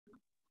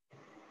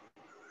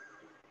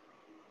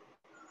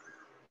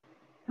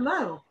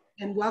Hello,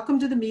 and welcome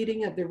to the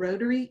meeting of the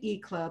Rotary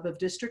EClub of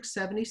District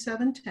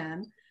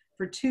 7710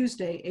 for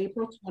Tuesday,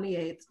 April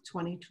 28th,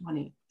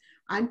 2020.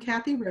 I'm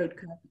Kathy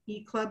Roadcup,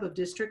 EClub of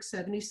District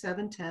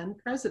 7710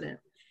 President.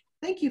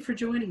 Thank you for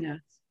joining us.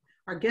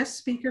 Our guest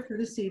speaker for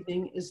this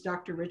evening is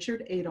Dr.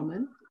 Richard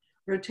Adelman.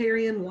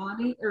 Rotarian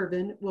Lonnie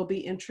Irvin will be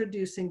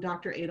introducing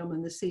Dr.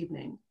 Adelman this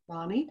evening.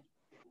 Lonnie?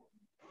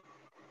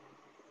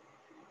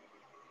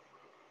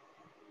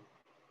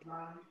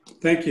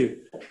 Thank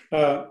you.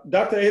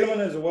 Dr.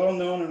 Adelman is well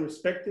known and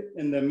respected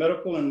in the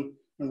medical and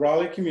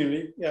Raleigh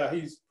community.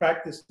 He's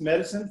practiced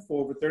medicine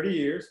for over 30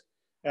 years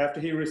after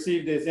he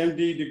received his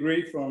MD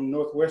degree from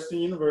Northwestern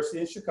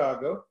University in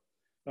Chicago.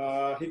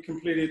 He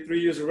completed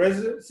 3 years of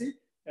residency,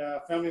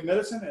 family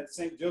medicine at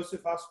St.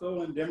 Joseph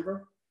Hospital in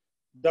Denver.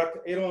 Dr.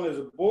 Adelman is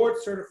board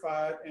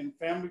certified in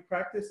family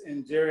practice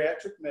and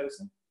geriatric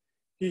medicine.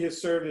 He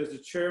has served as the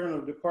chairman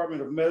of the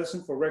Department of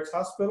Medicine for Rex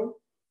Hospital,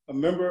 a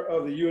member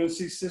of the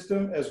UNC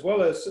system, as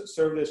well as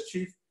served as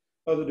chief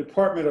of the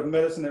Department of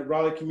Medicine at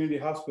Raleigh Community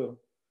Hospital.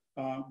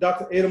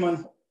 Dr.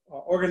 Adelman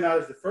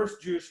organized the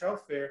first Jewish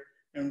health fair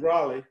in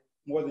Raleigh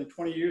more than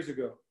 20 years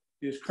ago.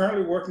 He is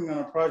currently working on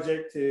a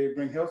project to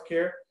bring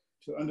healthcare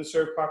to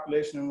underserved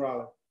population in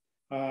Raleigh.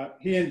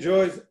 He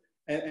enjoys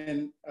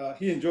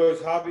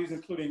hobbies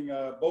including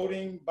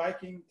boating,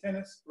 biking,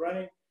 tennis,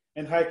 running,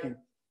 and hiking.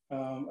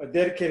 A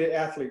dedicated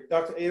athlete.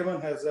 Dr.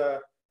 Adelman has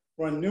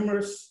run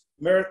numerous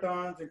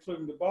marathons,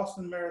 including the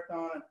Boston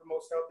Marathon, and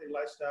promotes healthy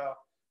lifestyle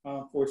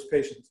for his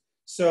patients.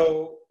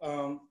 So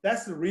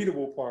that's the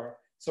readable part.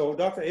 So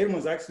Dr. Adelman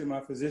is actually my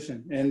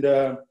physician. And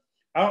I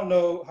don't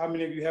know how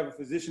many of you have a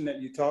physician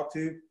that you talk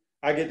to.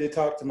 I get to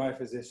talk to my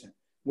physician.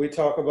 We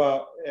talk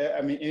about,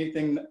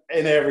 anything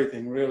and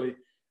everything, really.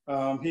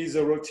 He's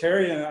a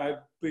Rotarian, I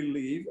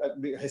believe.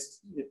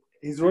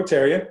 He's a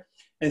Rotarian.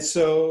 And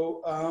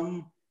so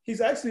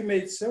he's actually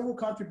made several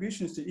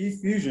contributions to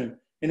eFusion.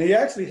 And he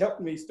actually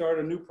helped me start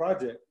a new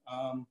project.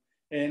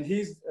 And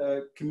he's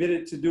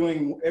committed to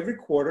doing every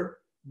quarter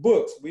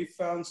books. We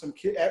found some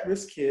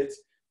at-risk kids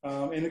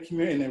in the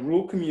community, in the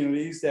rural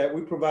communities, that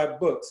we provide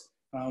books.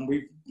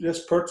 We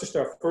just purchased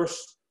our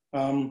first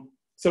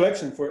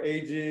selection for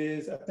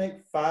ages, I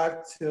think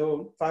 5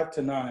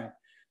 to 9.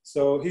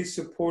 So he's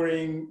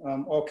supporting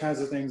all kinds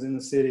of things in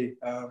the city.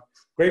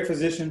 Great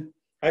physician.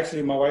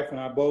 Actually, my wife and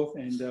I both,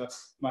 and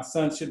my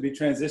son should be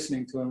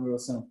transitioning to him real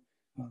soon.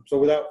 So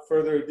without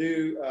further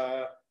ado,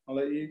 I'll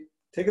let you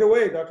take it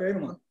away, Dr.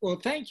 Adelman.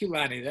 Well, thank you,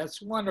 Lonnie.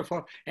 That's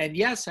wonderful. And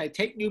yes, I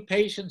take new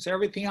patients.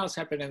 Everything else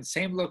I've been in the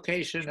same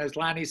location, as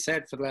Lonnie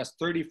said, for the last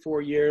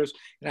 34 years.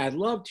 And I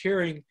loved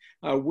hearing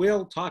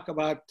Will talk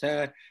about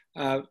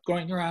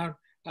going around,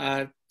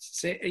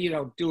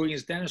 doing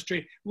his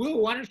dentistry. Will,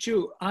 why don't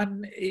you,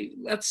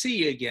 let's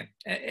see you again.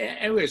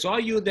 Anyways, all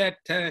you that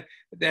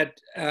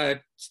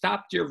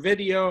stopped your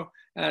video,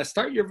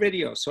 start your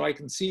video so I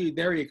can see you.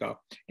 There you go.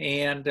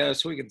 And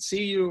so we can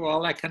see you,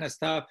 all that kind of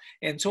stuff.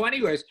 And so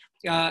anyways,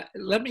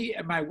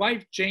 my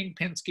wife, Jane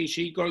Pinsky,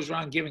 she goes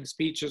around giving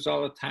speeches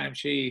all the time.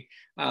 She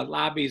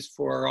lobbies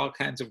for all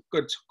kinds of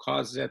good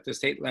causes at the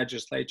state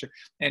legislature.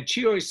 And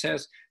she always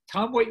says,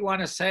 tell them what you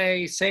want to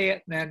say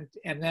it,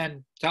 and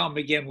then tell them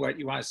again what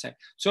you want to say.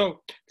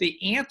 So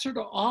the answer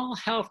to all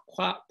health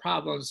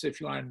problems,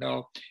 if you want to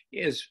know,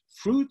 is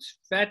fruits,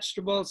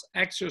 vegetables,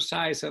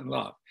 exercise, and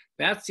love.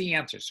 That's the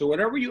answer. So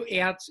whatever you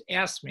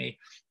ask me,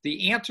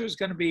 the answer is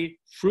going to be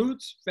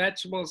fruits,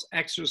 vegetables,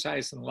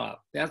 exercise, and love.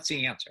 That's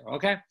the answer,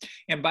 okay?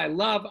 And by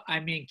love, I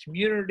mean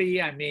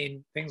community, I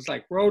mean things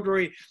like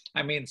Rotary,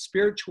 I mean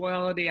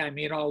spirituality, I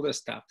mean all this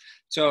stuff.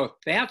 So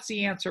that's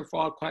the answer for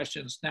all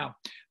questions. Now,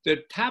 the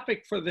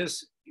topic for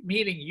this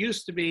meeting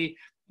used to be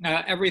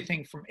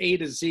everything from A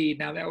to Z.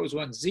 Now, that was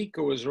when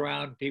Zika was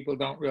around. People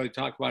don't really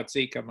talk about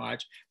Zika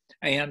much.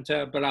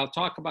 But I'll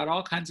talk about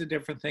all kinds of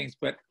different things.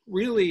 But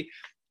really,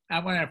 I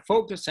want to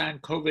focus on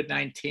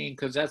COVID-19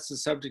 because that's the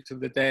subject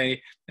of the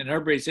day and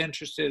everybody's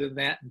interested in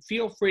that. And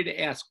feel free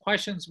to ask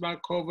questions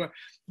about COVID.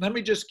 Let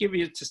me just give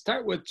you, to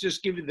start with,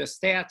 just give you the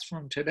stats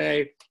from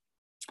today.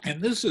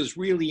 And this is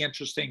really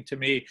interesting to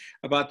me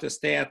about the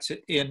stats.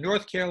 In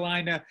North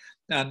Carolina,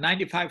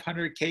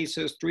 9,500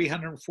 cases,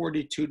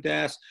 342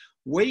 deaths.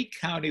 Wake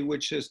County,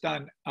 which has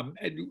done,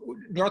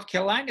 North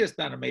Carolina has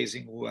done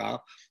amazingly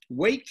well.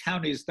 Wake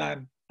County has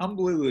done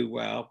unbelievably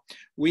well.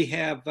 We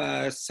have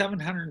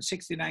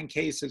 769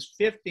 cases,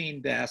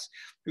 15 deaths,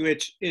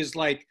 which is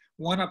like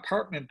one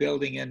apartment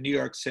building in New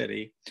York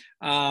City.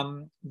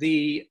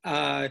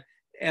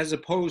 As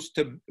opposed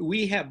to,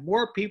 we have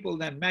more people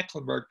than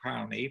Mecklenburg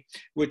County,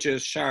 which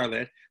is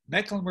Charlotte.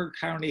 Mecklenburg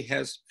County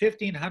has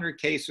 1,500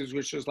 cases,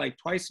 which is like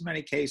twice as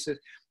many cases,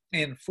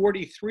 and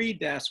 43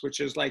 deaths, which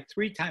is like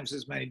 3 times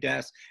as many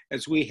deaths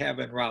as we have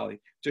in Raleigh,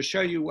 to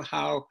show you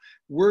how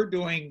we're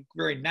doing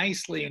very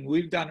nicely and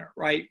we've done it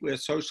right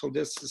with social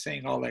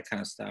distancing, all that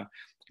kind of stuff.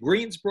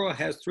 Greensboro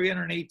has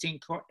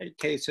 318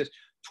 cases,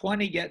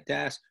 20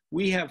 deaths.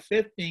 We have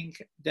 15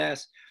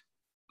 deaths.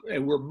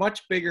 We're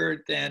much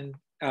bigger than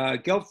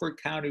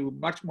Guilford County,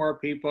 much more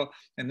people,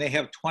 and they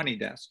have 20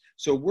 deaths.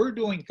 So we're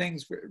doing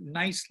things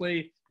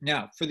nicely.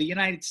 Now, for the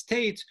United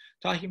States,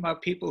 talking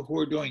about people who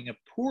are doing it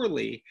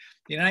poorly,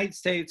 the United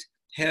States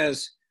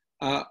has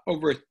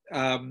over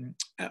 1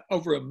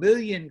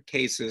 million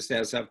cases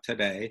as of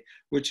today,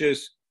 which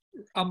is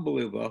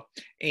unbelievable,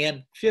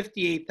 and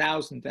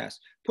 58,000 deaths.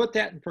 Put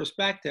that in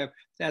perspective,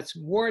 that's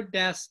more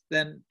deaths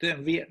than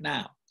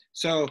Vietnam.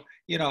 So,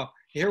 you know,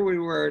 here we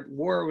were at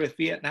war with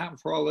Vietnam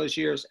for all those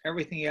years,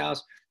 everything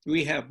else,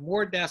 we have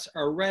more deaths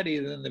already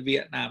than the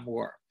Vietnam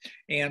War.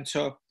 And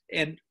so,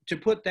 and to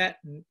put that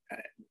in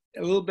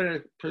a little bit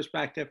of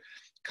perspective,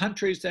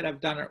 countries that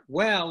have done it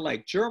well,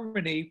 like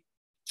Germany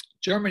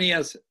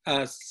has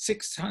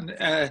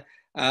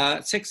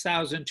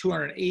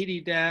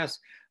 6,280 deaths.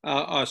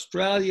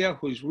 Australia,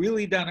 who's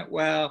really done it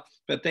well,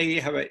 but they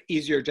have an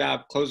easier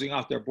job closing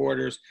off their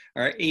borders,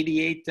 are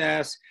 88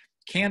 deaths.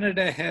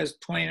 Canada has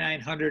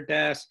 2,900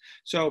 deaths.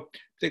 So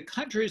the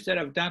countries that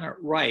have done it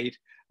right,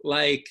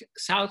 like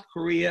South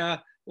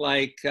Korea,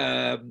 like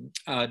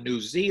New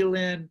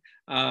Zealand,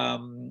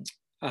 like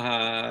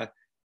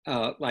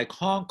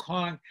Hong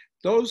Kong,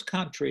 those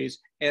countries,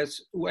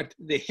 as what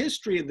the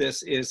history of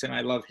this is, and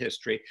I love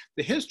history,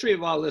 the history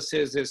of all this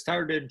is, it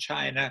started in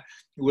China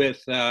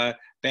with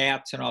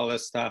bats and all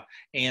this stuff,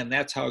 and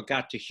that's how it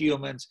got to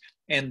humans.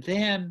 And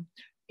then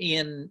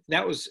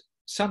that was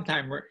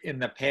sometime in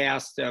the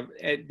past,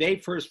 they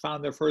first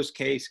found their first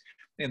case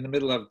in the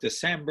middle of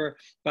December.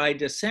 By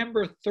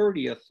December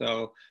 30th,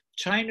 though,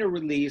 China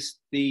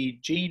released the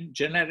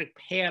genetic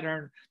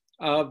pattern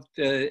of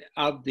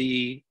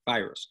the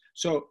virus.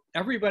 So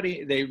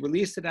everybody, they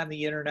released it on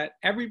the internet,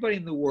 everybody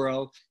in the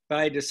world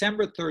by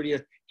December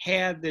 30th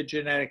had the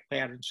genetic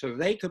pattern, so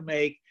they could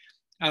make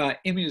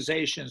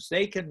immunizations,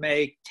 they could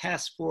make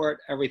tests for it,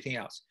 everything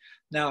else.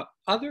 Now,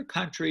 other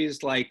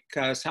countries like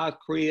South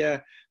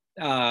Korea,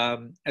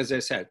 as I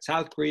said,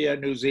 South Korea,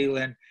 New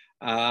Zealand,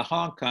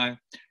 Hong Kong,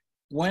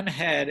 went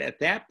ahead at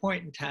that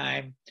point in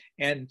time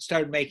and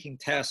started making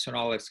tests and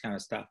all this kind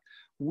of stuff.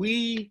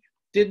 We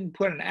didn't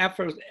put an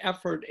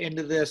effort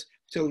into this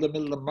till the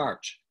middle of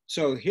March.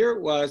 So here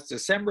it was,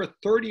 December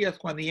 30th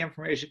when the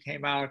information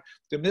came out.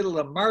 The middle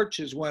of March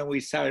is when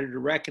we started to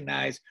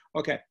recognize,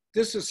 okay,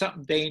 this is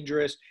something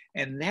dangerous,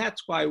 and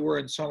that's why we're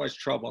in so much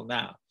trouble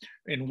now.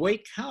 In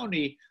Wake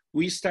County,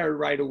 we started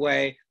right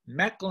away.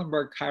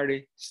 Mecklenburg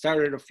County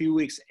started a few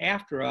weeks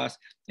after us,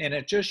 and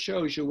it just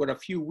shows you what a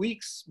few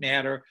weeks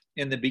matter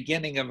in the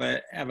beginning of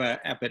an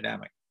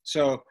epidemic.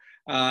 So,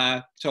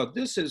 so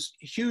this is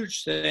a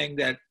huge thing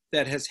that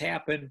has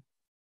happened.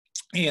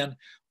 And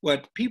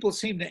what people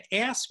seem to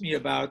ask me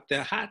about,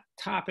 the hot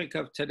topic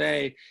of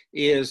today,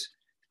 is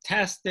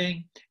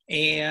testing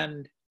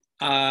and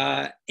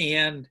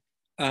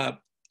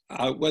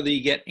whether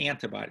you get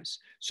antibodies.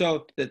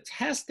 So the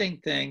testing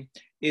thing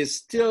is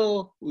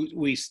still,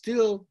 we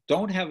still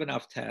don't have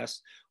enough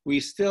tests.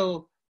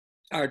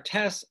 Our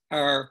tests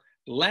are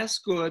less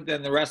good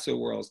than the rest of the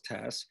world's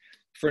tests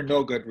for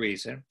no good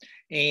reason.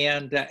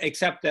 And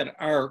except that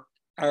our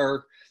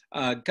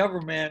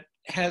government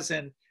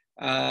hasn't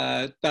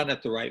done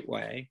it the right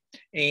way.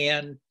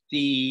 And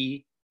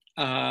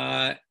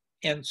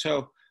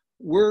so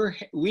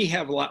we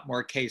have a lot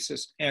more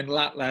cases and a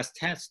lot less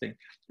testing.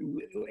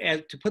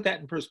 And to put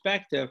that in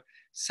perspective,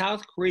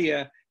 South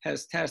Korea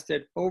has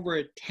tested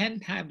over 10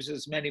 times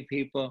as many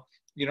people,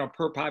 you know,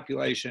 per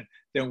population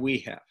than we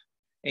have.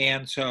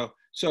 And so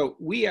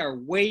we are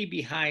way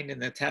behind in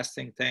the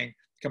testing thing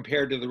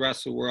compared to the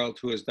rest of the world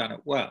who has done it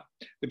well.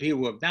 The people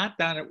who have not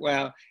done it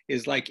well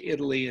is like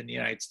Italy and the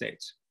United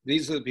States.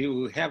 These are the people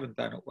who haven't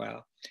done it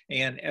well.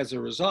 And as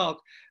a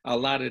result, a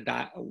lot of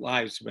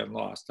lives have been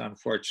lost,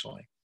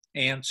 unfortunately.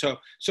 And so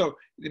what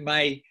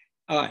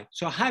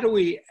do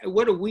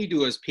we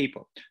do as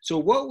people? So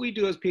what we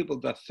do as people,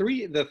 the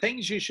three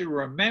things you should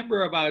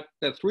remember about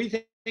the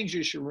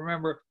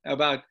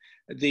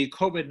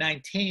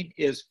COVID-19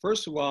 is,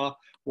 first of all,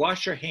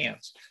 wash your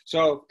hands.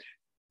 So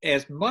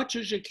as much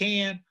as you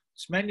can,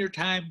 spend your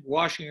time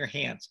washing your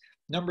hands.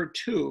 Number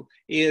 2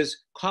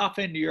 is cough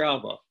into your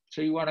elbow.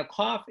 So you want to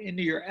cough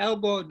into your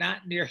elbow,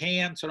 not into your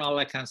hands and all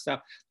that kind of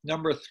stuff.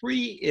 Number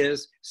 3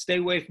 is stay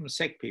away from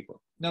sick people.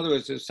 In other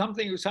words, if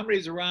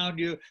somebody's around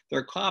you,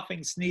 they're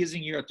coughing,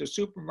 sneezing, you're at the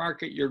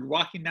supermarket, you're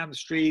walking down the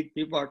street,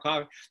 people are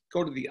coughing,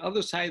 go to the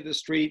other side of the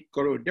street,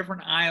 go to a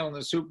different aisle in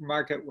the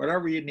supermarket,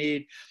 whatever you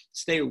need,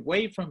 stay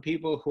away from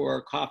people who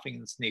are coughing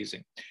and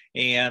sneezing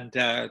and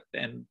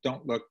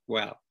don't look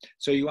well.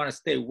 So you want to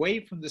stay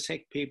away from the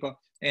sick people.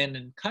 And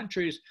in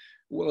countries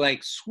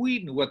like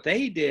Sweden, what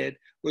they did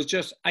was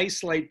just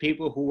isolate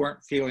people who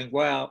weren't feeling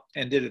well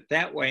and did it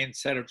that way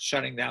instead of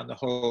shutting down the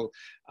whole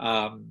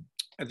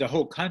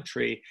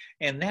country.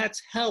 And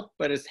that's helped,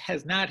 but it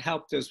has not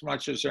helped as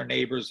much as our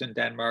neighbors in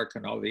Denmark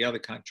and all the other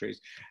countries.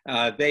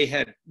 They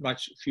had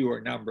much fewer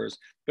numbers,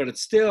 but it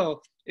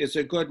still is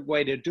a good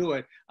way to do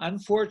it.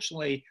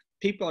 Unfortunately,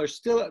 people are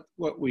still,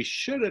 what we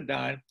should have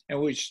done, and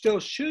we still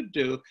should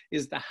do,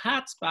 is the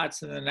hot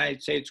spots in the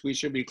United States we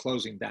should be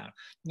closing down.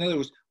 In other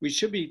words, we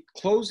should be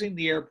closing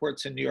the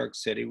airports in New York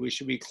City. We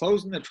should be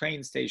closing the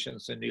train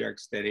stations in New York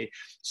City.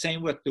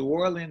 Same with New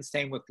Orleans,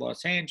 same with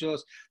Los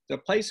Angeles. The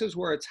places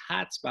where it's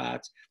hot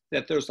spots,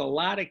 that there's a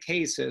lot of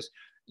cases,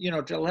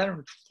 to let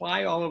them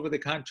fly all over the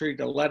country,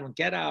 to let them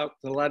get out,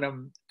 to let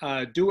them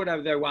do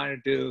whatever they want to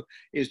do,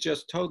 is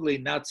just totally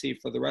nutsy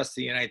for the rest of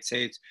the United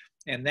States.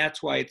 And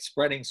that's why it's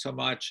spreading so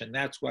much, and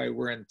that's why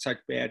we're in such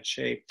bad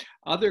shape.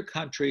 Other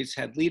countries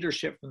had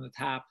leadership from the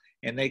top,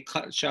 and they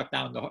shut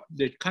down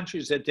the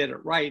countries that did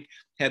it right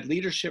had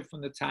leadership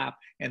from the top,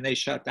 and they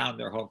shut down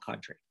their whole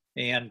country.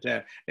 And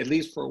at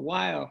least for a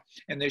while,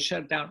 and they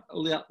shut down a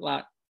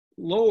lot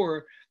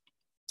lower,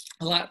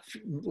 a lot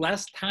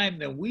less time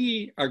than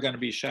we are going to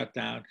be shut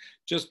down,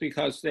 just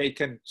because they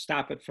can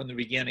stop it from the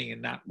beginning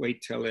and not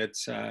wait till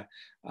it's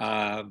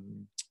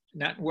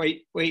not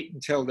wait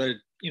until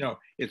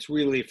it's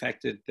really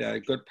affected a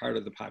good part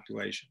of the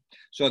population.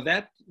 So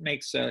that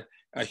makes a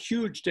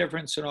huge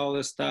difference in all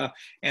this stuff.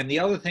 And the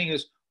other thing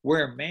is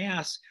wear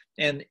masks.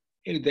 And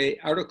the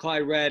article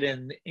I read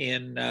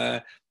in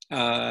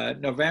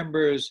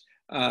November's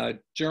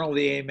Journal of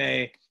the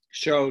AMA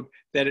showed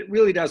that it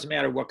really doesn't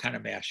matter what kind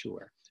of mask you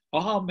wear.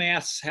 All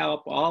masks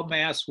help, all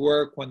masks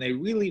work. When they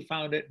really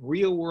found it in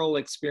real world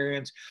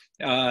experience,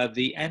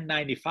 the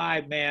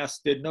N95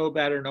 mask did no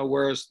better, no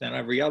worse than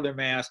every other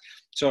mask.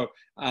 So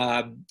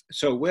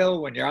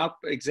Will, when you're out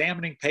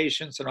examining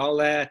patients and all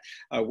that,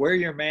 wear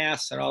your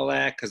masks and all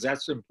that, because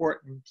that's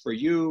important for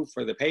you,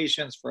 for the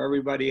patients, for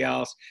everybody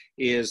else,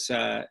 is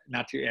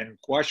and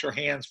wash your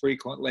hands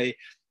frequently.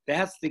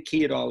 That's the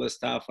key to all this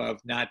stuff of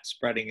not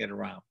spreading it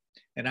around.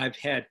 And I've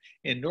had,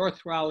 in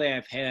North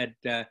Raleigh,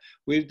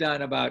 we've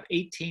done about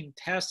 18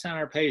 tests on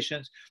our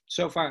patients.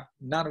 So far,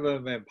 none of them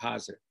have been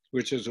positive,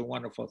 which is a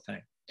wonderful thing.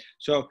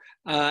 So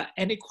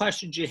any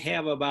questions you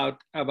have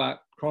about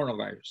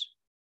coronavirus?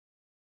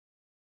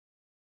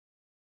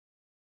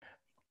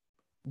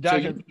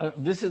 Doctor,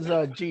 this is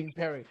Gene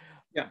Perry.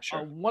 Yeah,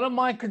 sure. One of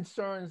my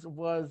concerns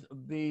was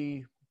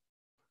the,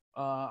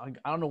 I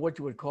don't know what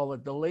you would call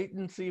it, the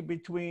latency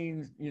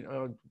between,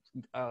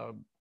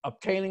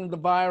 obtaining the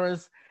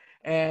virus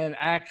and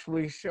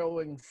actually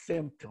showing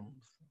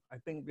symptoms. I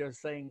think they're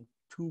saying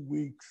 2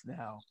 weeks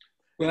now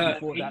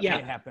before that may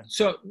happen.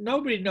 So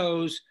nobody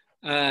knows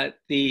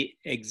the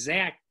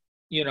exact,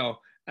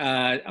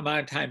 amount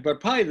of time, but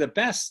probably the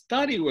best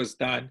study was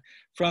done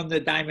from the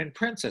Diamond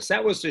Princess.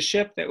 That was the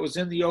ship that was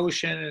in the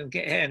ocean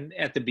and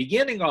at the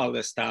beginning, all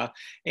this stuff.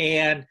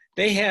 And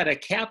they had a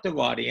captive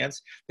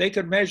audience. They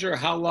could measure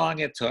how long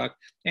it took.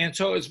 And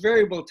so it was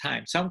variable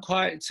time. Some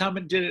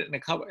did it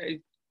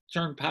in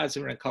turned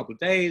positive in a couple of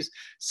days.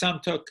 Some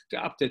took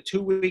up to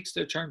 2 weeks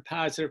to turn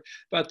positive.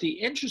 But the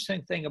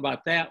interesting thing about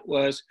that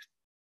was,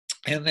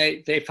 and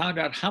they found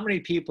out how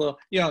many people,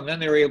 and then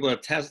they were able to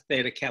test, they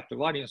had a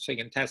captive audience, so they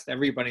can test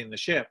everybody in the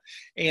ship.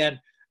 And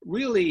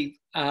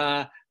really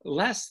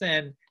less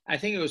than, I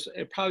think it was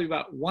probably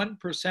about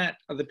 1%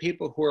 of the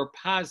people who were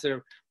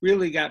positive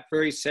really got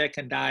very sick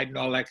and died and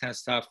all that kind of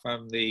stuff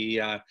from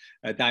the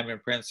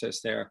Diamond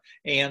Princess there.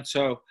 And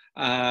so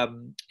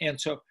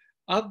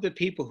of the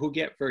people who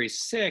get very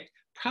sick,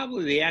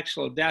 probably the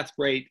actual death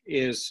rate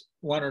is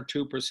 1 or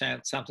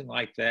 2%, something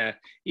like that,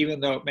 even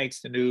though it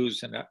makes the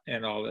news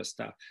and all this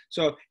stuff.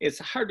 So it's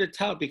hard to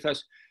tell,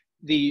 because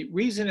the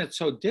reason it's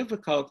so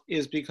difficult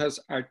is because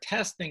our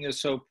testing is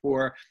so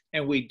poor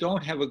and we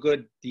don't have a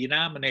good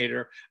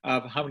denominator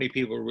of how many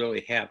people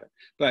really have it.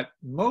 But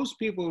most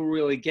people who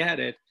really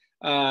get it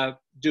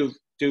do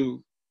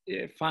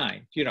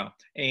fine,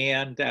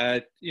 and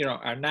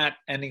are not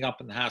ending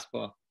up in the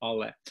hospital, all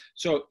that.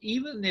 So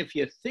even if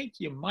you think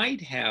you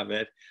might have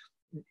it,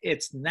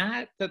 it's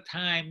not the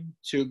time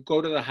to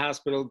go to the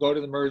hospital, go to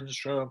the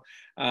emergency room,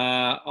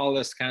 all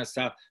this kind of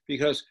stuff,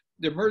 because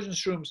the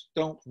emergency rooms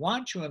don't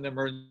want you in the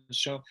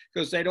emergency room,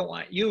 because they don't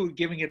want you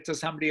giving it to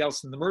somebody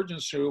else in the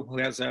emergency room who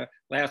has a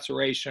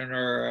laceration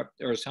or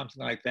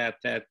something like that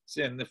that's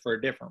in for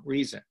a different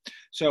reason.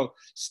 So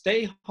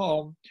stay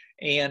home.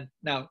 And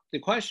now the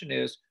question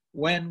is,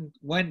 when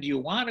do you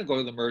want to go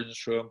to the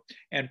emergency room?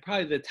 And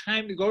probably the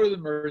time to go to the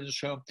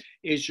emergency room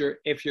is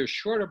if you're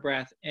short of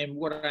breath. And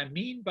what I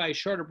mean by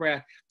short of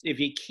breath,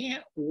 if you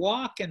can't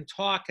walk and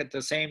talk at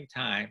the same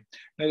time,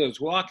 in other words,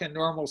 walk at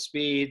normal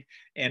speed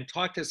and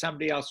talk to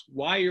somebody else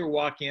while you're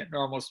walking at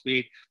normal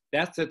speed,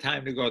 that's the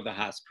time to go to the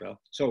hospital.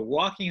 So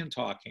walking and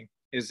talking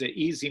is an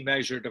easy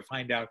measure to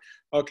find out,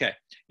 okay,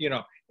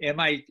 am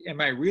I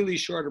really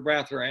short of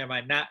breath, or am I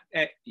not?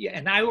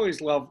 And I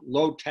always love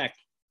low tech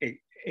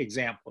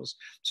examples.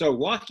 So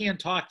walking and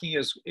talking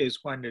is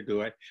when to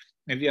do it.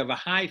 If you have a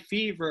high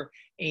fever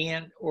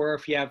or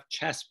if you have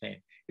chest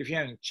pain. If you're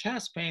having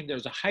chest pain,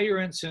 there's a higher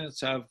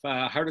incidence of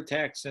heart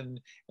attacks and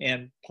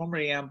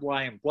pulmonary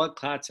emboli and blood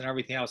clots and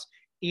everything else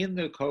in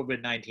the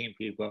COVID-19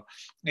 people.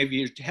 If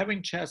you're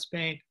having chest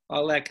pain,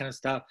 all that kind of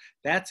stuff,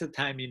 that's the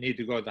time you need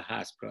to go to the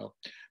hospital.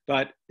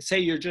 But say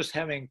you're just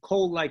having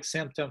cold-like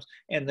symptoms,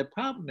 and the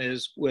problem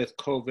is with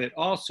COVID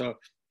also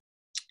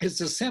is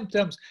the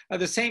symptoms are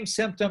the same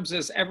symptoms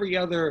as every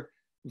other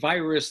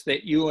virus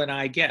that you and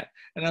I get.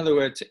 In other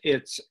words,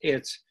 it's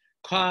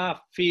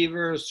cough,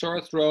 fever,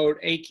 sore throat,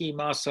 achy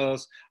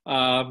muscles,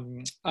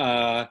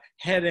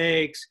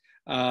 headaches,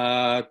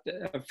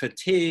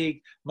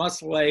 fatigue,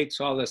 muscle aches,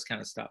 all this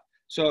kind of stuff.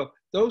 So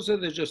those are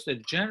just the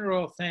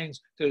general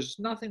things. There's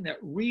nothing that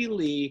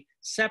really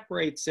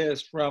separates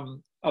this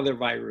from other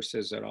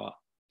viruses at all.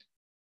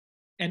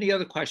 Any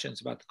other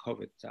questions about the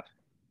COVID stuff?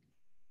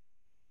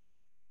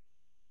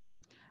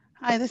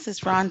 Hi, this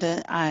is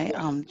Rhonda.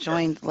 I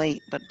joined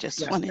late, but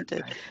just wanted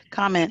to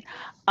comment.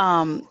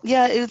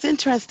 Yeah, it was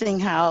interesting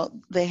how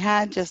they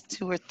had just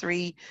 2 or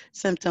 3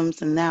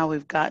 symptoms, and now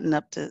we've gotten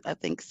up to, I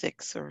think,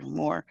 6 or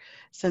more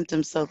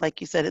symptoms. So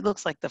like you said, it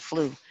looks like the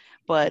flu,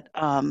 but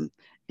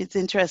it's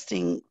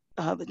interesting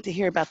to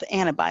hear about the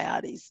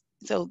antibiotics.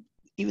 So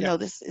even though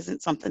this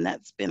isn't something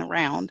that's been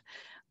around,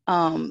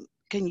 can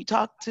you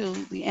talk to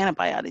the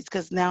antibiotics?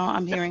 Because now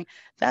I'm hearing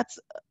that's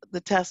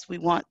the test we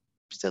want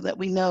so that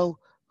we know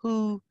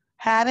who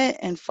had it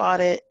and fought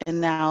it, and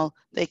now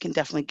they can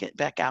definitely get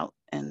back out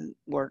and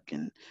work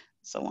and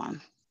so on.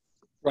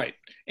 Right.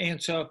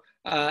 And so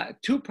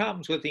 2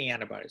 problems with the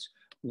antibodies.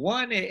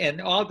 One,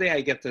 and all day I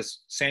get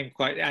this same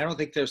question. I don't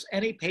think there's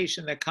any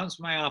patient that comes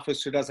to my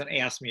office who doesn't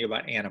ask me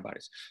about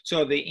antibodies.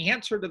 So the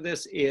answer to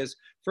this is,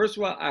 first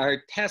of all,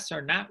 our tests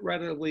are not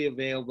readily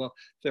available.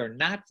 They're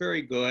not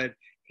very good,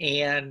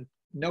 and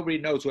nobody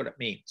knows what it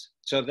means.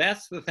 So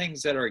that's the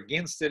things that are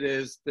against it,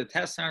 is the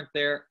tests aren't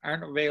there,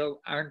 aren't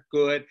available, aren't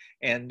good,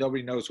 and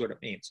nobody knows what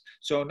it means.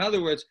 So in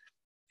other words,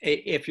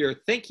 if you're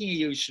thinking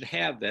you should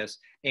have this,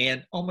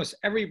 and almost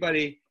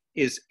everybody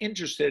is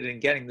interested in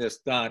getting this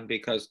done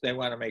because they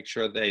want to make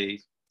sure they,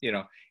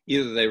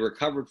 either they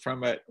recovered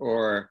from it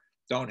or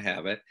don't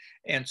have it.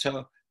 And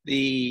so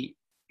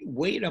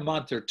wait a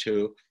month or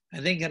 2. I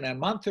think in a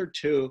month or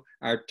 2,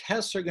 our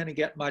tests are going to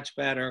get much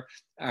better.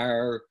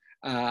 Our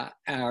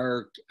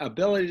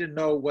ability to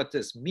know what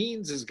this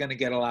means is going to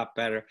get a lot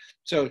better.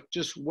 So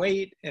just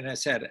wait. And I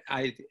said,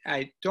 I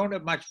don't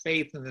have much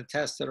faith in the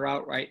tests that are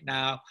out right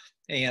now,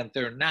 and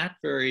they're not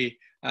very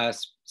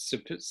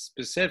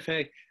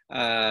specific,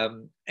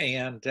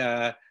 and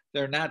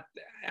they're not,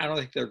 I don't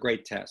think they're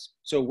great tests.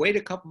 So wait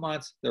a couple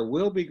months. There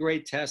will be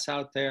great tests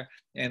out there,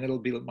 and it'll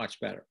be much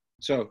better.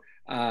 So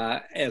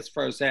as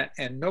far as that,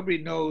 and nobody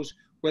knows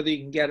whether you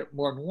can get it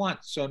more than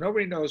once. So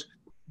nobody knows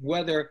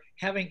whether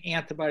having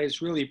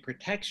antibodies really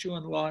protects you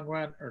in the long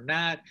run or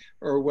not,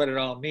 or what it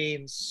all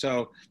means.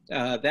 So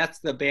that's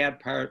the bad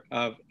part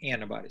of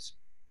antibodies.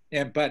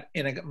 But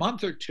in a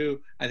month or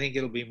 2, I think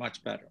it'll be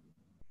much better.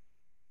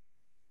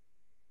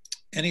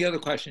 Any other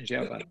questions you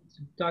have about it?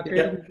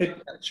 Dr.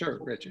 Sure,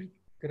 Richard.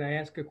 Could I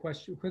ask a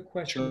question? Quick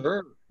question.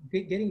 Sure.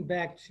 Getting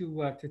back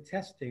to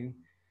testing,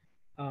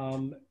 I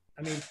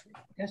mean,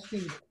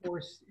 testing, of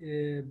course,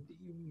 you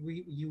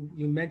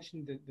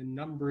mentioned the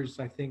numbers,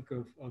 I think,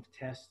 of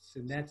tests,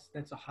 and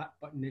that's a hot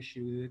button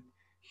issue that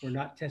we're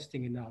not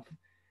testing enough.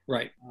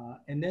 Right.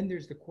 And then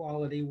there's the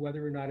quality,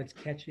 whether or not it's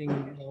catching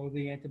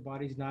the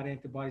antibodies, not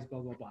antibodies, blah,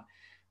 blah, blah.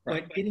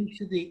 Right. But getting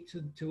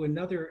to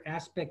another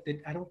aspect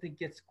that I don't think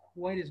gets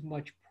quite as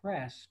much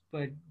press,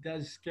 but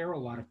does scare a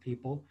lot of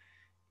people,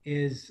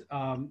 is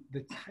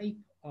the type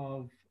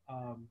of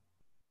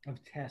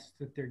tests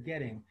that they're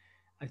getting.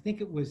 I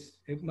think it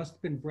must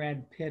have been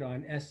Brad Pitt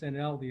on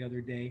SNL the other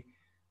day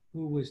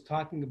who was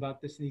talking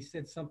about this, and he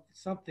said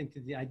something to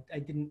the, I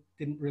didn't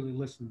really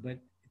listen but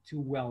too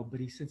well,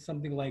 but he said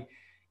something like,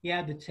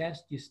 yeah, the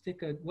test, you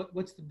stick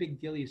what's the big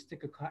deal? You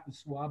stick a cotton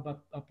swab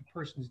up a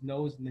person's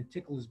nose and then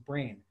tickle his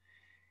brain.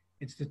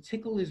 It's the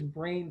tickle his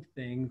brain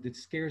thing that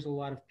scares a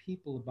lot of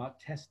people about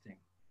testing.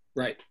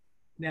 Right.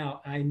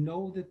 Now, I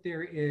know that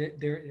there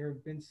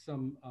have been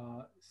some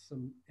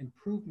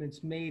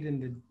improvements made in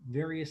the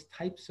various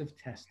types of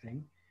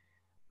testing.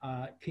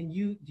 Do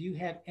you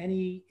have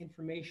any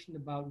information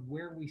about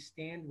where we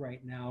stand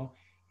right now?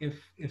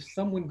 If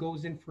someone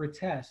goes in for a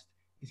test,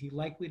 is he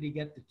likely to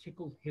get the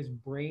tickle his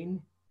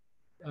brain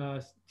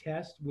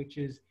test, which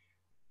is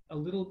a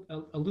little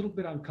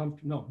bit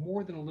uncomfortable? No,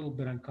 more than a little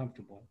bit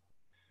uncomfortable.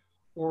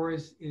 Or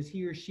is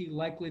he or she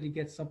likely to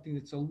get something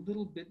that's a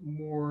little bit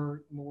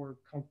more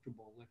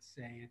comfortable? Let's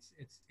say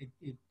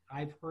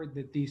I've heard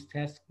that these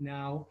tests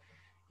now,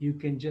 you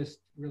can just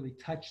really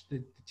touch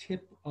the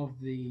tip of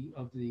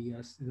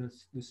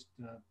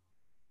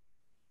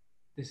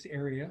this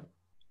area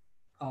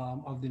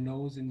of the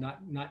nose and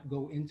not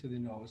go into the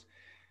nose.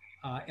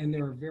 And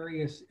there are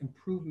various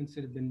improvements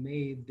that have been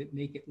made that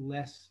make it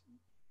less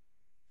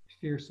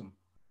fearsome.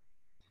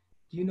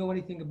 Do you know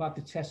anything about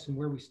the tests and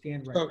where we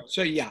stand right now?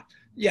 So yeah,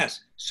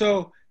 yes.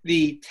 So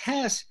the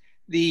test,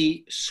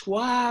 the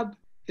swab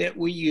that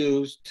we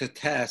use to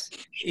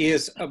test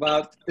is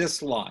about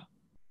this long.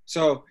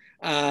 So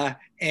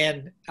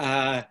and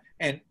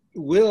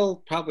Will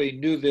probably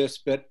knew this,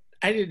 but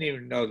I didn't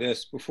even know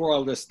this before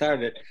all this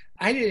started.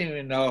 I didn't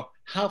even know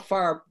how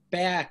far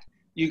back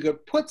you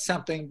could put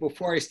something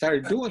before I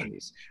started doing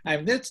these. I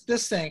mean,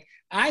 this thing,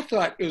 I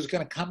thought it was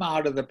going to come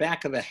out of the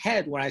back of the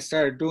head when I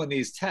started doing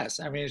these tests.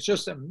 I mean, it's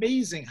just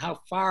amazing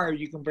how far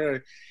you can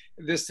put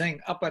this thing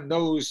up a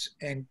nose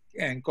and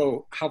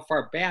go, how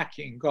far back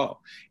you can go.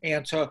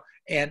 And so,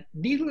 and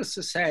needless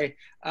to say,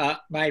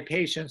 my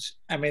patients,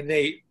 I mean,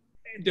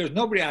 there's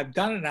nobody I've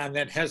done it on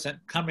that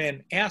hasn't come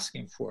in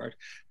asking for it,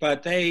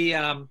 but they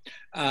don't,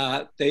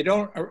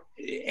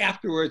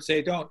 afterwards,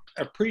 they don't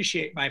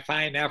appreciate my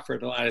fine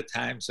effort a lot of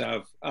times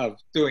of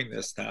doing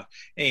this stuff.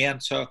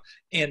 And so,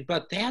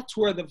 but that's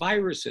where the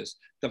virus is.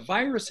 The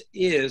virus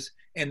is,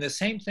 and the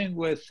same thing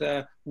with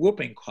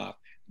whooping cough.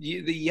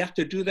 You have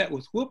to do that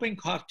with whooping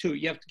cough too.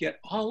 You have to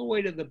get all the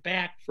way to the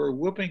back for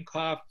whooping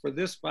cough for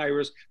this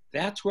virus.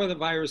 That's where the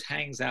virus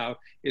hangs out,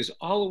 is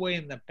all the way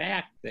in the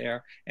back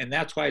there, and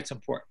that's why it's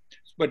important.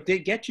 But to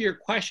get to your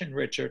question,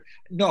 Richard,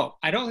 no,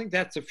 I don't think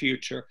that's the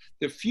future.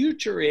 The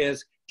future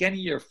is getting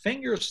your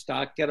finger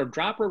stuck, get a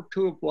drop or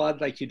two of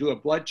blood, like you do a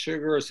blood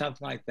sugar or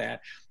something like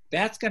that.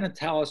 That's going to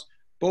tell us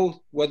both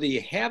whether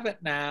you have it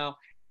now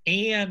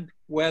and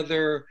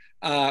whether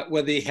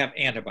you have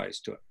antibodies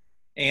to it.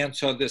 And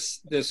so this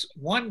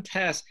one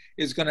test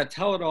is going to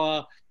tell it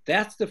all.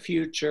 That's the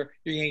future.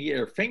 You're going to get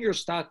your finger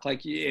stuck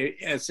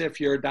as if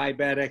you're a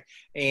diabetic,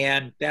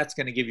 and that's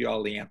going to give you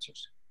all the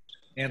answers.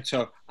 And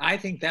so I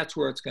think that's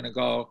where it's going to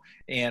go,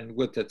 and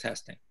with the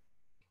testing.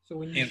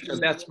 So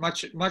that's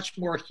much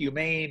more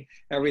humane,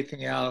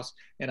 everything else,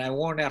 and I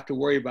won't have to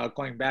worry about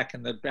going back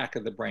in the back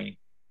of the brain.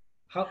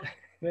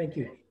 Thank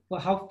you. Well,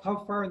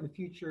 how far in the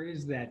future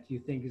is that, do you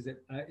think? Is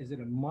it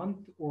a month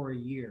or a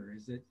year?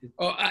 Is it?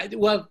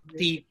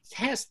 The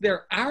test,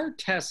 there are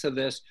tests of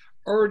this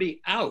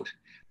already out.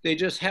 They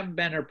just haven't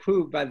been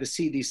approved by the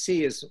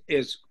CDC,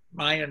 is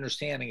my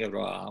understanding of it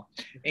all.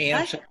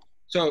 And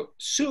so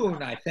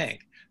soon, I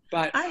think.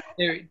 But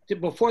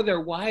before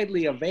they're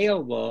widely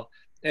available,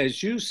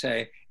 as you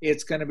say,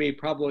 it's going to be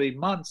probably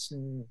months,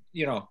 and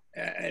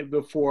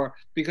before,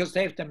 because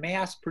they have to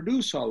mass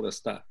produce all this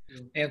stuff.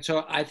 And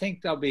so I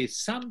think there'll be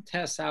some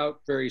tests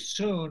out very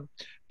soon,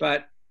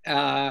 but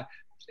will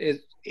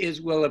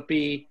it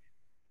be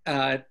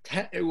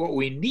what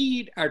we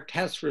need are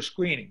tests for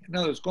screening? In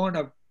other words, going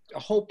to a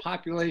whole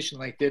population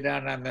like they did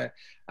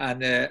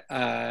on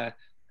the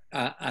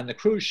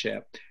cruise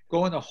ship,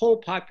 go in the whole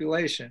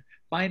population,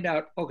 find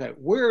out, okay,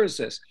 where is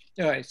this?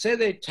 Say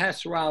they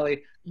test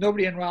Raleigh,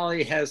 nobody in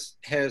Raleigh has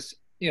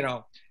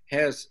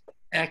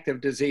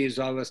active disease,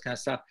 all this kind of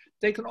stuff.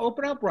 They can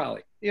open up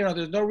Raleigh.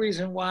 There's no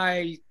reason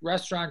why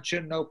restaurants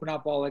shouldn't open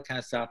up, all that kind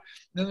of stuff.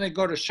 And then they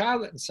go to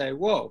Charlotte and say,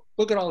 whoa,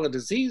 look at all the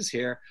disease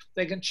here.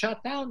 They can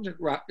shut down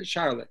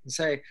Charlotte and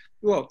say,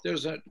 whoa,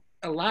 there's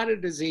a lot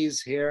of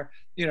disease here.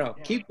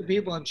 Keep the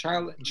people in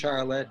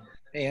Charlotte,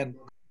 and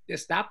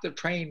stop the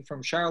train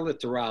from Charlotte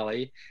to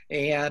Raleigh,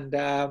 and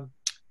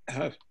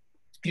and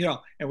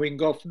we can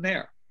go from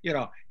there.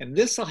 And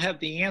this will have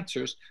the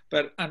answers,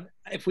 but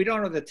if we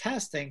don't have the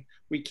testing,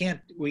 we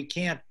can't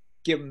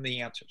give them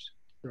the answers.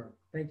 Sure.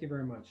 Thank you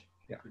very much.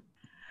 Yeah.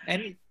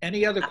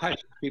 Any other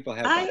questions people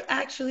have? I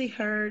actually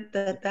heard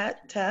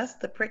that test,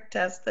 the prick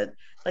test, that,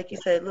 like you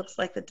said, it looks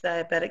like the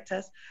diabetic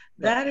test.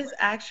 That is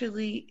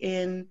actually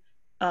in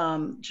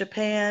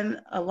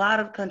Japan, a lot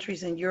of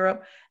countries in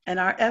Europe, and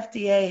our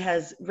FDA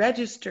has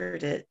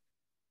registered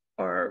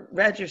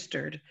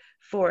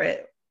for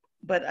it.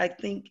 But I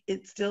think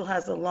it still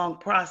has a long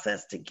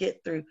process to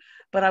get through.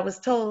 But I was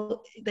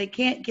told they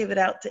can't give it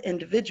out to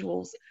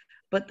individuals,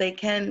 but they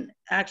can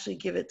actually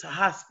give it to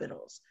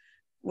hospitals.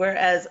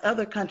 Whereas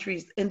other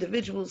countries,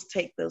 individuals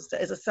take those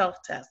as a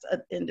self-test,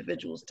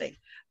 individuals take.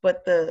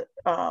 But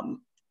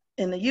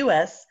in the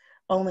US,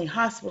 only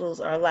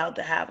hospitals are allowed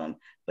to have them.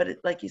 But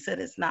like you said,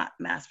 it's not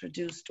mass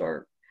produced,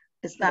 or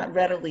it's not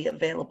readily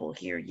available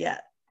here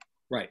yet.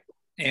 Right.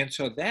 And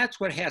so that's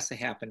what has to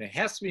happen. It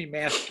has to be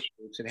mass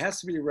produced. It has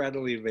to be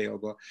readily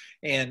available.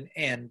 And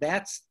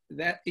that's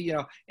and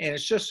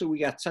it's just that we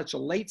got such a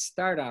late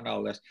start on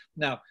all this.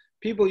 Now,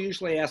 people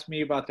usually ask me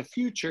about the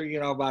future,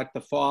 about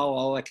the fall,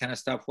 all that kind of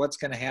stuff. What's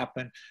going to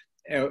happen?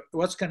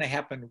 What's going to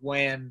happen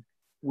when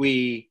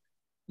we,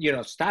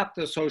 stop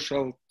the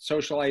social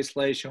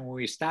isolation, when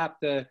we stop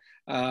the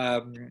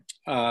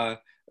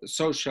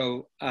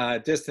social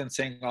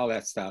distancing, all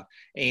that stuff.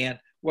 And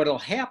what'll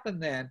happen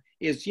then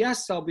is,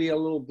 yes, there'll be a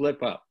little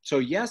blip up. So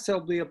yes,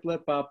 there'll be a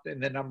blip up in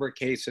the number of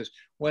cases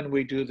when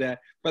we do that,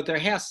 but there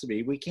has to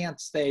be. We can't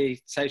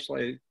stay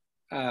social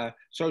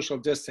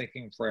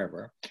distancing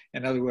forever.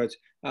 In other words,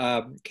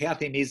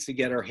 Kathy needs to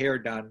get her hair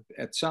done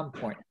at some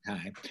point in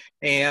time.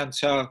 And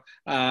so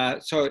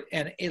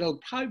and it'll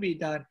probably be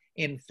done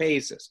in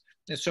phases.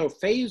 And so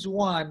phase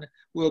one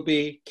will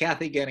be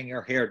Kathy getting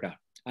her hair done.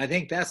 I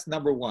think that's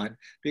number one,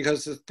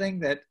 because the thing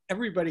that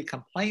everybody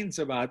complains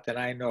about that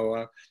I know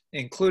of,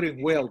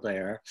 including Will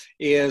there,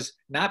 is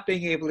not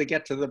being able to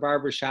get to the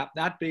barbershop,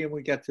 not being able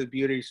to get to the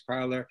beauty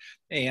parlor,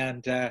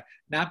 and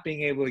not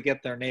being able to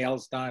get their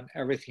nails done,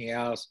 everything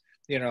else,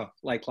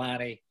 like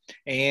Lonnie.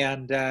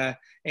 And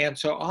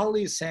so all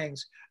these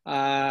things,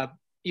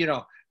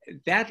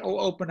 that will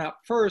open up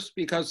first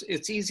because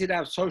it's easy to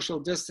have social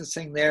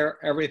distancing there,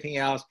 everything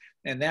else,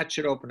 and that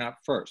should open up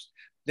first.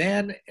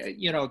 Then,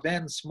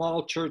 then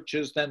small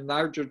churches, then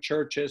larger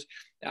churches.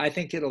 I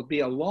think it'll be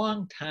a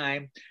long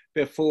time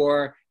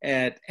before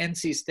at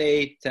NC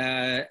State,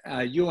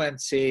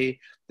 UNC,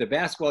 the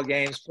basketball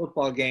games,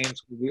 football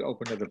games will be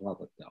open to the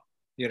public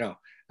though.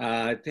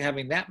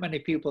 Having that many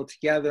people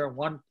together in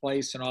one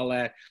place and all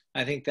that,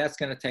 I think that's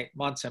going to take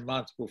months and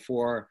months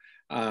before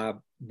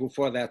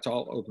that's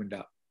all opened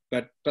up.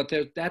 But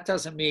that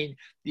doesn't mean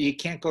you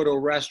can't go to a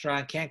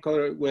restaurant, can't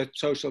go with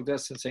social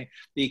distancing.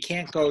 You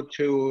can't go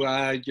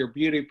to your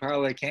beauty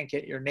parlor, can't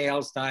get your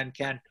nails done,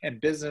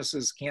 and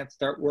businesses can't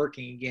start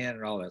working again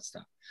and all that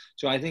stuff.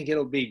 So I think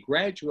it'll be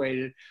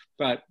graduated,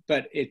 but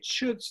it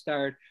should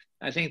start.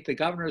 I think the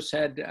governor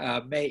said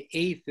May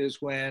 8th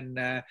is when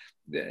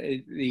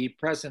the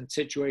present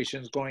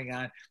situation is going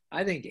on.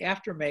 I think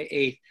after May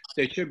 8th,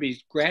 they should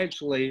be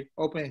gradually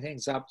opening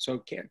things up so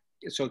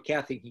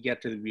Kathy can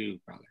get to the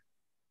beauty parlor.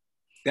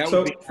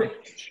 So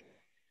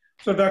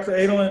Dr.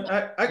 Adelman,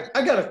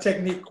 I got a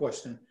technique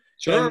question.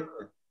 Sure. And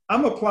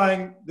I'm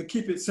applying the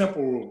keep it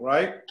simple rule,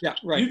 right? Yeah,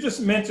 right. You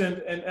just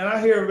mentioned, and I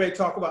hear everybody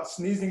talk about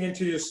sneezing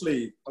into your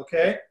sleeve,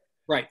 okay?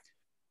 Right.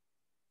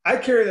 I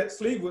carry that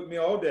sleeve with me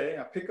all day.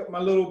 I pick up my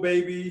little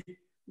baby.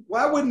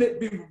 Why wouldn't it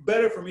be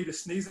better for me to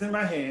sneeze in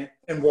my hand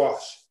and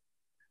wash?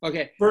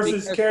 Okay.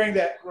 Versus carrying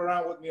that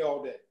around with me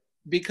all day?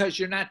 Because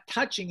you're not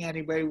touching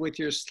anybody with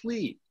your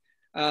sleeve.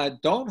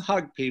 Don't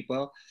hug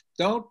people.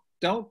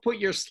 Don't put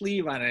your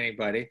sleeve on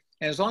anybody.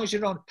 And as long as you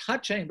don't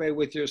touch anybody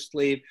with your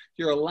sleeve,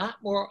 you're a lot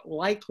more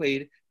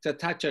likely to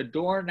touch a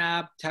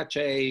doorknob, touch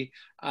a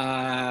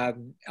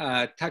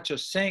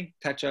sink,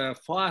 touch a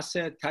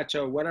faucet, touch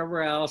a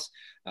whatever else,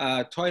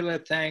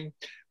 toilet thing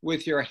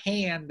with your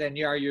hand than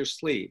you are your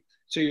sleeve.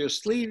 So your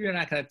sleeve, you're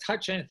not going to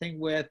touch anything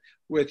with.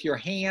 With your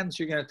hands,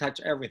 you're going to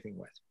touch everything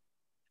with.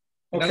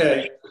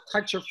 Okay.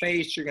 Touch your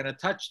face. You're going to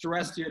touch the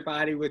rest of your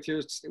body with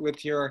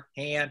your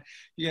hand.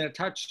 You're going to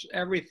touch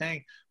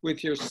everything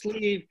with your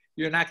sleeve.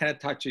 You're not going to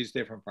touch these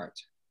different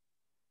parts.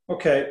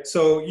 Okay,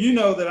 so you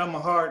know that I'm a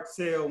hard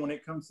sell when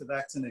it comes to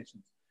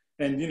vaccinations,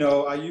 and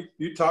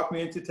you talked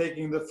me into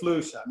taking the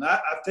flu shot. Now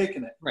I've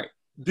taken it. Right.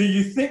 Do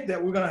you think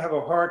that we're going to have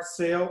a hard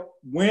sell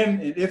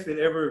when and if it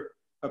ever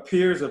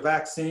appears a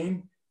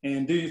vaccine?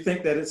 And do you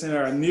think that it's in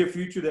our near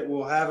future that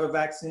we'll have a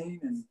vaccine?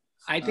 And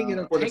I think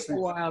it'll take a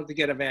while to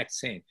get a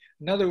vaccine.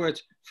 In other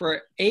words,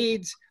 for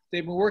AIDS,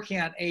 they've been working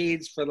on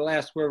AIDS for the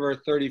last,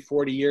 30,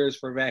 40 years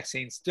for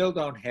vaccines, still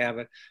don't have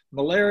it.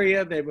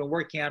 Malaria, they've been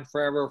working on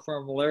forever for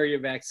a malaria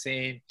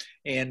vaccine,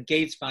 and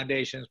Gates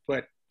Foundation's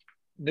put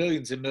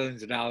millions and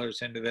millions of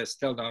dollars into this,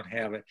 still don't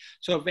have it.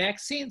 So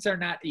vaccines are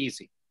not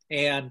easy.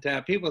 And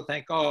people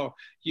think, oh,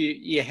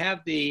 you have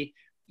the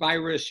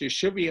virus, you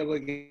should be able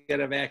to get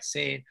a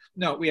vaccine.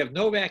 No, we have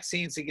no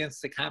vaccines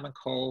against the common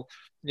cold.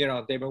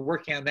 They've been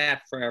working on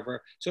that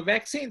forever. So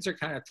vaccines are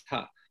kind of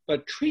tough.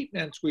 But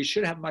treatments, we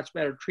should have much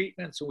better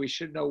treatments, and we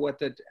should know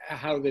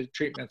how the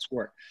treatments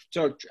work.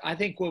 So I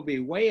think we'll be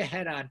way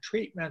ahead on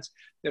treatments.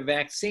 The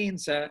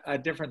vaccine's a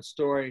different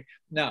story.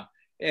 Now,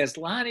 as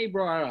Lonnie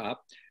brought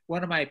up,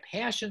 one of my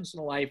passions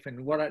in life, and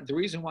the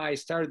reason why I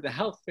started the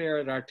health fair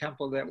at our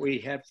temple that we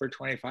had for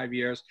 25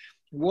 years,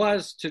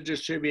 was to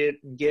distribute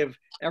and give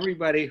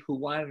everybody who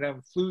wanted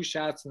them flu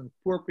shots, and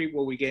poor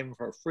people we gave them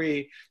for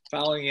free,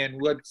 following in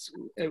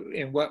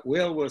what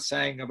Will was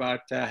saying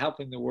about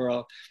helping the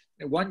world.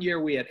 One year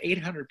we had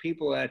 800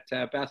 people at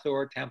Beth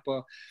Orr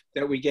Temple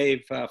that we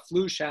gave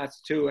flu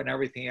shots to and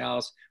everything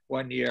else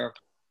one year.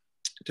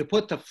 To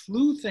put the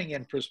flu thing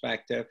in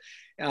perspective,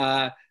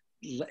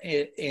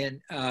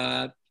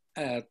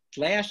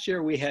 last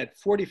year we had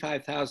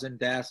 45,000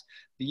 deaths.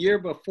 The year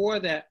before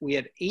that, we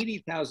had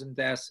 80,000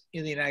 deaths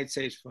in the United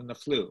States from the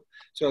flu.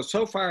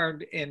 So far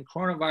in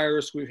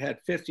coronavirus, we've had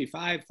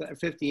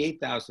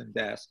 58,000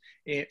 deaths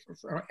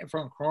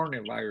from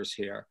coronavirus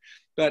here.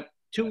 But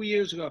 2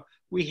 years ago,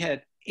 we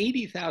had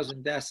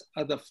 80,000 deaths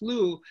of the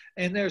flu,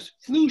 and there's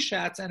flu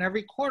shots on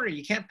every corner.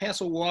 You can't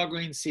pass a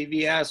Walgreens,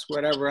 CVS,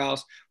 whatever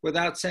else,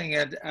 without saying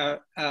it,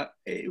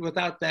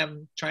 without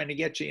them trying to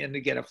get you in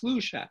to get a flu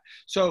shot.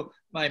 So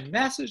my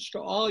message to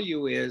all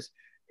you is,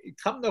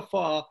 come the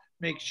fall,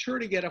 make sure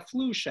to get a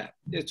flu shot.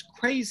 It's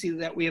crazy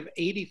that we have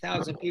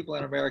 80,000 people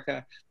in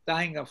America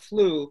dying of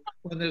flu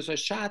when there's a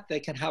shot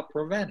that can help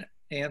prevent it.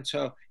 And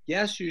so,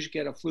 yes, you should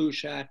get a flu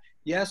shot.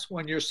 Yes,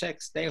 when you're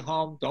sick, stay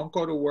home, don't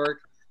go to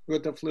work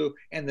with the flu.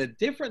 And the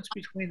difference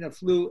between the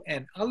flu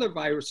and other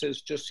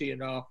viruses, just so you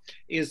know,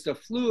 is the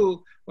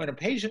flu, when a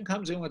patient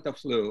comes in with the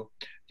flu,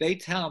 they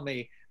tell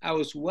me, I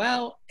was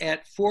well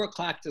at 4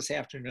 o'clock this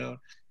afternoon.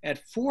 At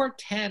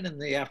 4:10 in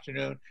the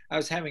afternoon, I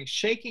was having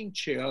shaking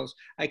chills.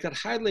 I could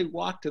hardly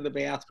walk to the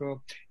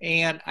bathroom,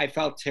 and I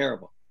felt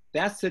terrible.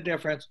 That's the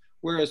difference.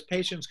 Whereas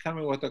patients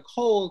coming with a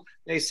cold,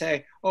 they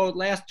say, oh,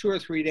 last 2 or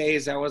 3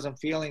 days, I wasn't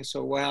feeling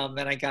so well. And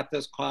then I got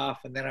this cough,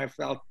 and then I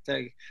felt,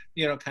 kind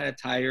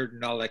of tired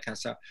and all that kind of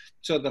stuff.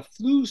 So the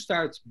flu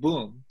starts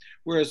boom,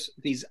 whereas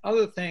these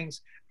other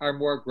things are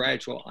more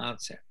gradual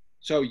onset.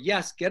 So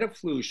yes, get a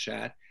flu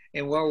shot.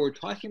 And while we're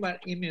talking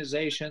about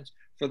immunizations,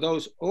 for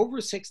those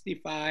over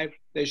 65,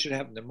 they should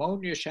have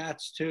pneumonia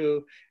shots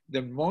too.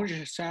 The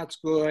pneumonia shot's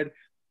good.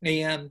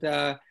 And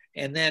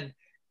then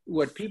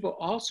what people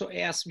also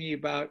ask me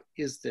about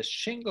is the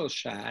shingle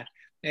shot.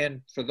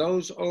 And for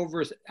those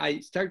over, I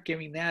start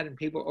giving that in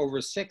people over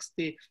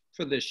 60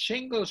 for the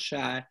shingle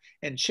shot.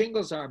 And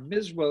shingles are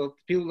miserable.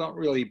 People don't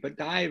really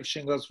die of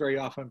shingles very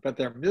often, but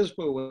they're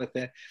miserable with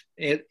it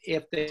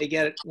if they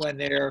get it when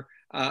they're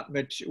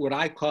what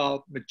I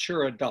call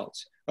mature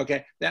adults.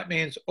 Okay, that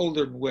means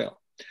older than Will.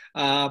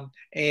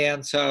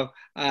 And so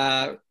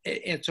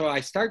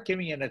I start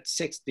giving it at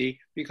 60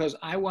 because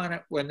I want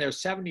it when they're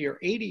 70 or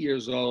 80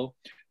 years old,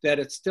 that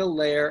it's still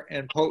there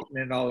and potent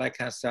and all that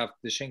kind of stuff,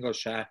 the shingle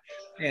shot.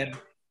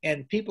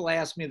 And people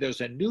ask me,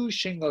 there's a new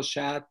shingle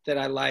shot that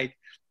I like.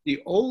 The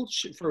old,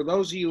 for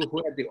those of you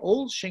who had the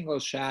old shingle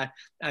shot,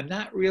 I'm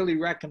not really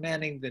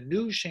recommending the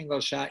new shingle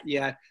shot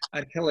yet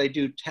until they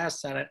do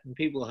tests on it and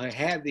people who have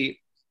had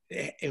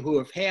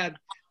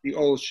the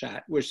old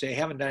shot, which they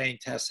haven't done any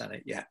tests on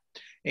it yet.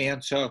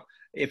 And so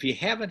if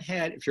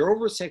you're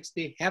over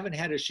 60, haven't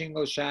had a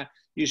shingle shot,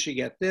 you should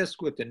get this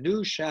with the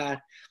new shot.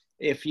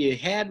 If you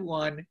had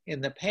one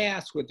in the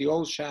past with the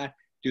old shot,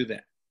 do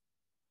that.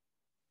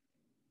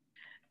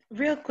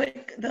 Real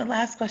quick, the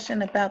last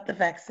question about the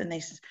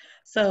vaccinations.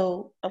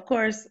 So, of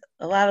course,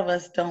 a lot of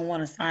us don't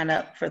want to sign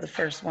up for the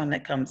first one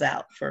that comes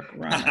out for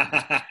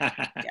Corona.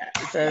 Yeah,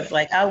 so it's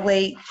like, I'll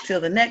wait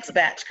till the next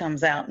batch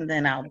comes out and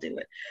then I'll do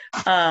it.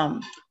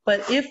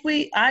 But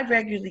I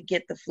regularly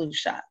get the flu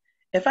shot.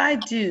 If I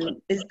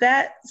do, is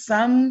that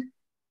some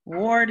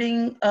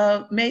warding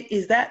of,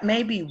 is that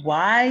maybe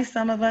why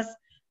some of us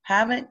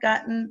haven't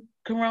gotten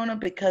Corona,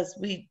 because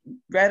we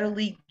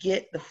readily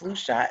get the flu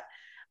shot?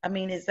 I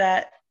mean, is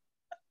that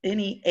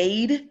any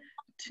aid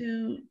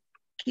to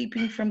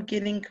keeping from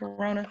getting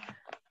Corona?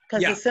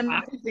 Yeah,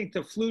 I think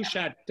the flu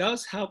shot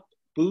does help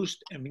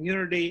boost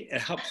immunity.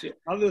 It helps you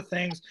other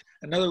things.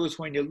 In other words,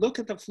 when you look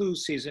at the flu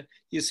season,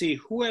 you see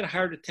who had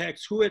heart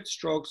attacks, who had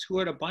strokes, who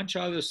had a bunch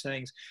of other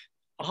things.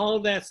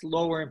 All that's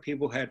lower in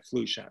people who had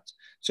flu shots.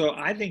 So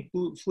I think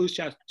flu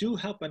shots do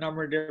help a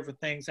number of different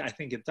things. I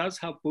think it does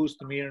help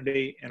boost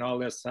immunity and all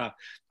that stuff.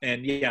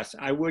 And yes,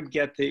 I would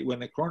get when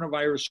the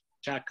coronavirus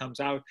shot comes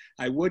out,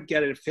 I would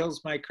get it. It fills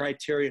my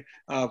criteria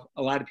of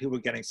a lot of people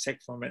getting sick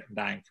from it and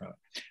dying from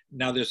it.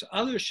 Now there's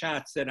other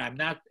shots that I'm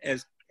not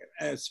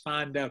as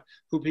fond of,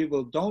 who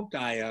people don't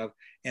die of,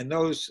 and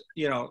those,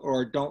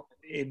 or don't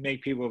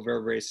make people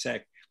very, very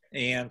sick.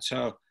 And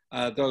so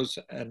those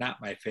are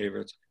not my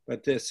favorites,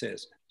 but this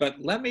is. But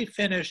let me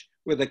finish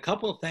with a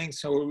couple of things.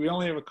 So we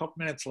only have a couple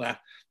minutes left.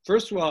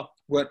 First of all,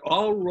 what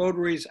all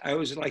Rotaries, I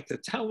always like to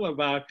tell them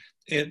about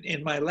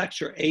in my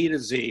lecture, A to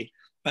Z.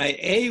 My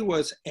A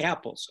was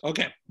apples.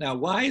 Okay, now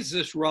why is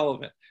this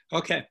relevant?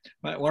 Okay,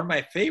 one of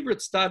my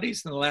favorite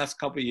studies in the last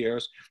couple of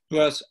years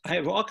was, I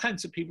have all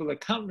kinds of people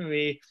that come to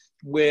me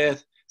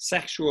with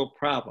sexual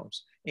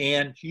problems.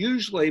 And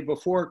usually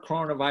before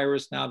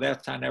coronavirus, now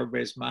that's on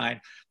everybody's mind.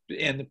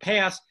 In the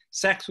past,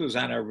 sex was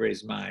on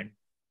everybody's mind.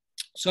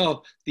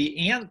 So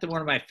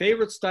one of my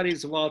favorite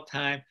studies of all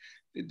time,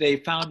 they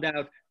found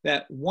out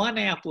that 1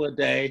 apple a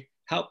day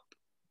helped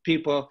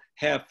people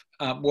have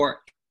more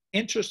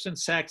interest in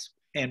sex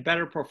and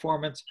better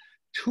performance.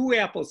 2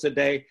 apples a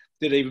day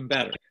did even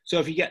better. So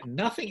if you get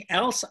nothing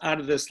else out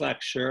of this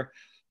lecture,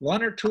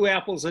 1 or 2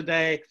 apples a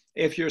day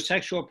if your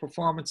sexual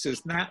performance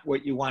is not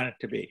what you want it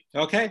to be.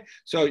 Okay,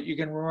 so you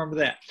can remember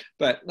that.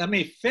 But let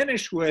me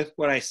finish with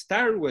what I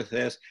started with.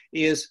 This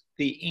is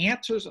the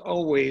answer is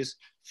always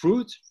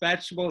fruits,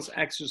 vegetables,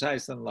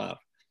 exercise, and love.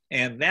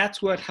 And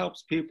that's what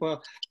helps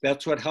people.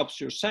 That's what helps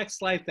your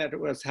sex life. That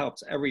what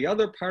helps every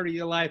other part of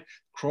your life.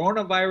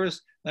 Coronavirus,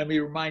 let me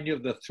remind you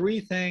of the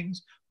 3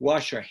 things.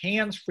 Wash your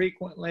hands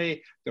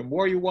frequently. The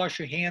more you wash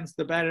your hands,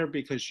 the better,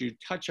 because you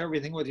touch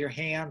everything with your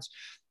hands.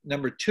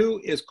 Number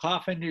 2 is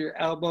cough into your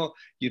elbow.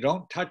 You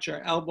don't touch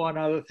your elbow on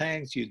other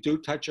things. You do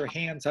touch your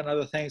hands on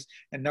other things.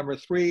 And number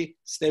 3,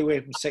 stay away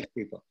from sick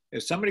people.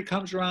 If somebody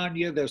comes around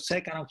you, they're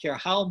sick, I don't care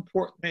how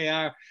important they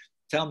are,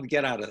 tell them to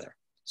get out of there.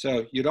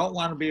 So you don't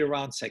want to be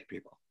around sick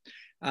people.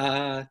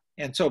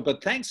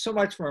 But thanks so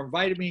much for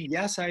inviting me.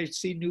 Yes, I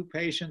see new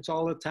patients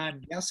all the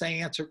time. Yes, I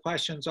answer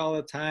questions all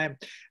the time.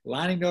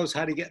 Lonnie knows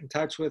how to get in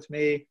touch with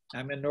me.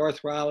 I'm in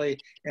North Raleigh,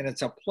 and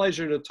it's a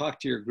pleasure to talk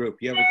to your group.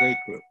 You have a great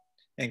group.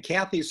 And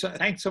Kathy,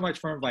 thanks so much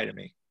for inviting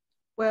me.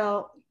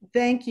 Well,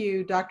 thank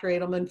you, Dr.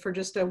 Adelman, for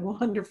just a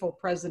wonderful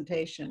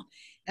presentation.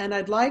 And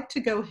I'd like to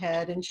go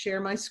ahead and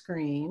share my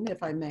screen,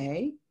 if I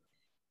may.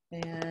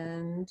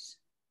 And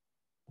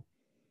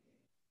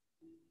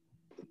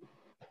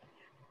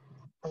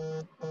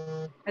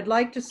I'd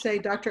like to say,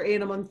 Dr.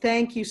 Adelman,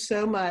 thank you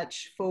so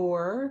much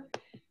for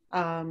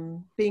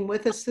being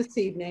with us this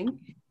evening.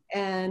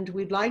 And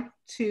we'd like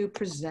to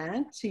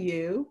present to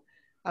you,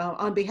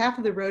 on behalf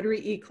of the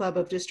Rotary EClub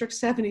of District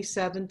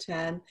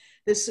 7710,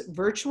 this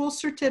virtual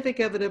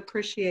certificate of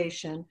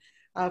appreciation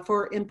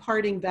for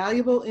imparting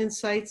valuable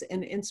insights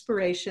and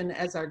inspiration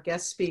as our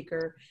guest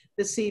speaker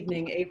this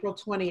evening, April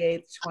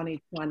 28th,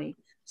 2020.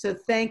 So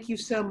thank you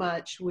so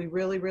much. We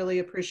really, really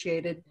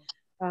appreciated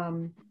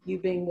you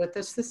being with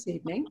us this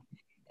evening.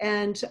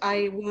 And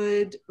I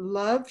would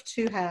love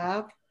to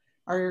have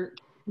our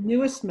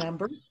newest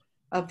member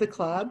of the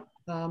club,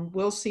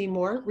 Will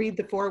Seymour, read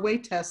the four-way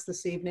test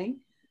this evening.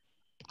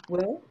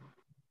 Will?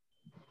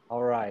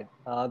 All right.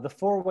 The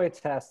four-way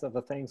test of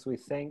the things we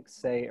think,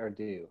 say, or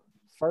do.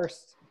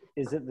 First,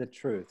 is it the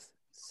truth?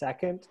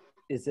 Second,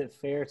 is it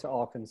fair to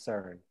all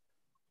concerned?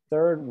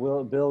 Third,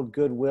 will it build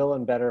goodwill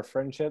and better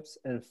friendships?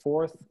 And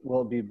fourth,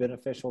 will it be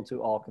beneficial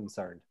to all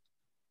concerned?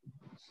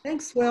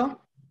 Thanks, Will.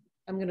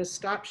 I'm going to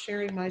stop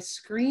sharing my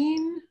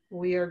screen.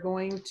 We are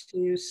going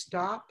to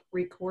stop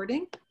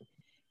recording.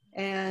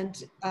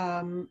 And